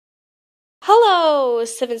Hello,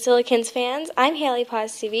 Seven Silicons fans. I'm Haleigh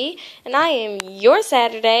PawsTv, and I am your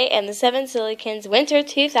Saturday and the Seven Silicons Winter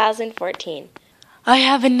 2014. I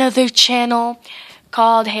have another channel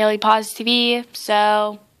called Haleigh PawsTv,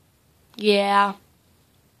 so yeah,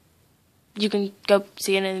 you can go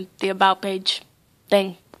see it in the About page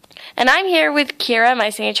thing. And I'm here with Kira, my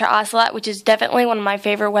signature ocelot, which is definitely one of my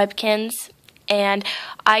favorite webkins. And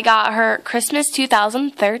I got her Christmas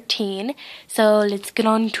 2013, so let's get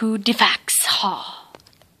on to the facts.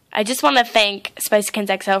 I just want to thank Spicykins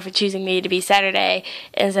XO for choosing me to be Saturday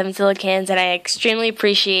in Seven Silicons, and I extremely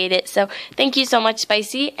appreciate it. So thank you so much,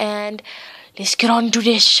 Spicy, and let's get on to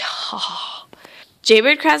this.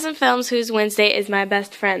 Jaybird Crescent Films, whose Wednesday is my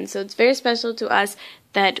best friend, so it's very special to us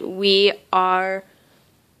that we are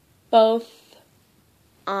both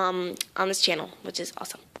on this channel, which is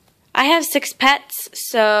awesome. I have 6 pets,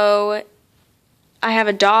 so I have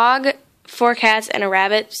a dog, 4 cats, and a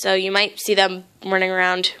rabbit, so you might see them running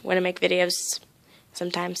around when I make videos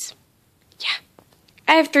sometimes. Yeah.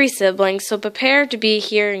 I have 3 siblings, so prepare to be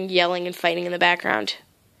hearing yelling and fighting in the background.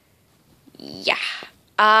 Yeah.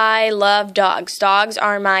 I love dogs. Dogs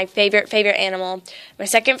are my favorite animal. My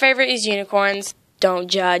second favorite is unicorns. Don't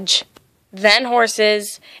judge. Then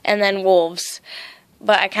horses, and then wolves.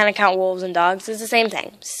 But I kind of count wolves and dogs as the same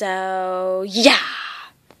thing. So, yeah.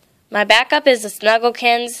 My backup is the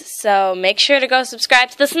Snugglekins, so make sure to go subscribe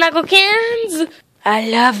to the Snugglekins. I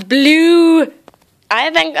love blue. I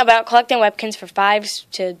have been about collecting webkins for 5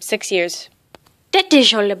 to 6 years. That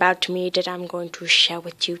is all about me that I'm going to share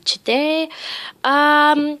with you today.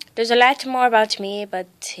 There's a lot more about me, but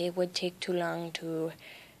it would take too long to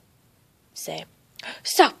say.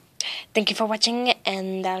 So, thank you for watching,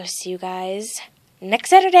 and I'll see you guys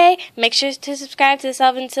next Saturday. Make sure to subscribe to the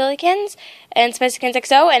Seven Silicons and Spicykins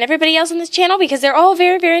XO and everybody else on this channel because they're all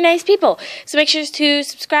very nice people. So make sure to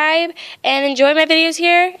subscribe and enjoy my videos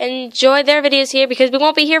here. Enjoy their videos here because we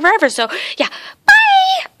won't be here forever. So, yeah.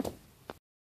 Bye!